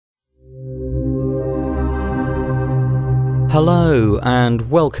Hello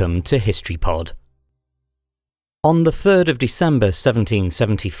and welcome to HistoryPod. On the 3rd of December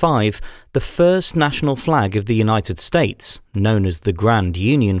 1775, the first national flag of the United States, known as the Grand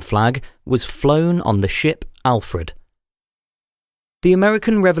Union Flag, was flown on the ship Alfred. The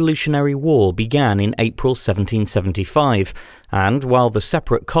American Revolutionary War began in April 1775, and while the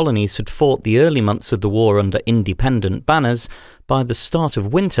separate colonies had fought the early months of the war under independent banners, by the start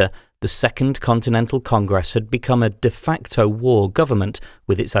of winter, the Second Continental Congress had become a de facto war government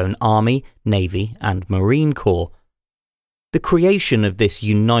with its own army, navy, and marine corps. The creation of this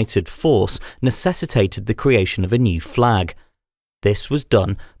united force necessitated the creation of a new flag. This was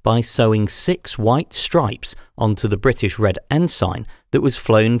done by sewing 6 white stripes onto the British Red Ensign that was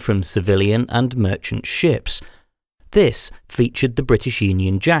flown from civilian and merchant ships. This featured the British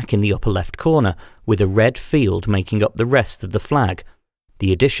Union Jack in the upper left corner, with a red field making up the rest of the flag.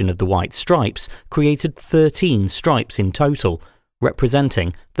 The addition of the white stripes created 13 stripes in total,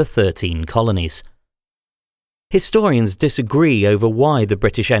 representing the 13 colonies. Historians disagree over why the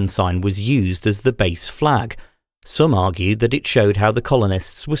British ensign was used as the base flag. Some argue that it showed how the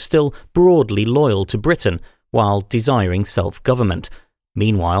colonists were still broadly loyal to Britain while desiring self-government.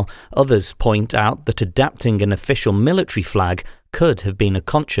 Meanwhile, others point out that adapting an official military flag could have been a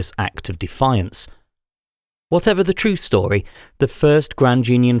conscious act of defiance. Whatever the true story, the first Grand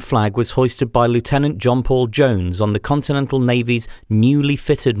Union flag was hoisted by Lieutenant John Paul Jones on the Continental Navy's newly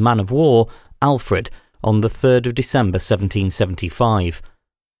fitted man-of-war, Alfred, on the 3rd of December 1775.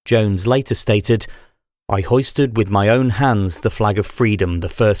 Jones later stated, "I hoisted with my own hands the flag of freedom the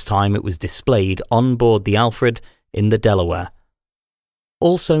first time it was displayed on board the Alfred in the Delaware."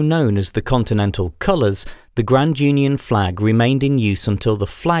 Also known as the Continental Colours, the Grand Union flag remained in use until the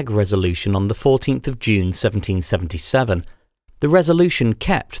Flag Resolution on the 14th of June 1777. The resolution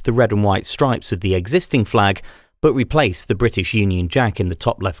kept the red and white stripes of the existing flag, but replaced the British Union Jack in the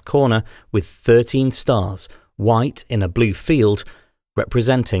top left corner with 13 stars, white in a blue field,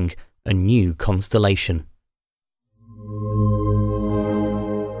 representing a new constellation.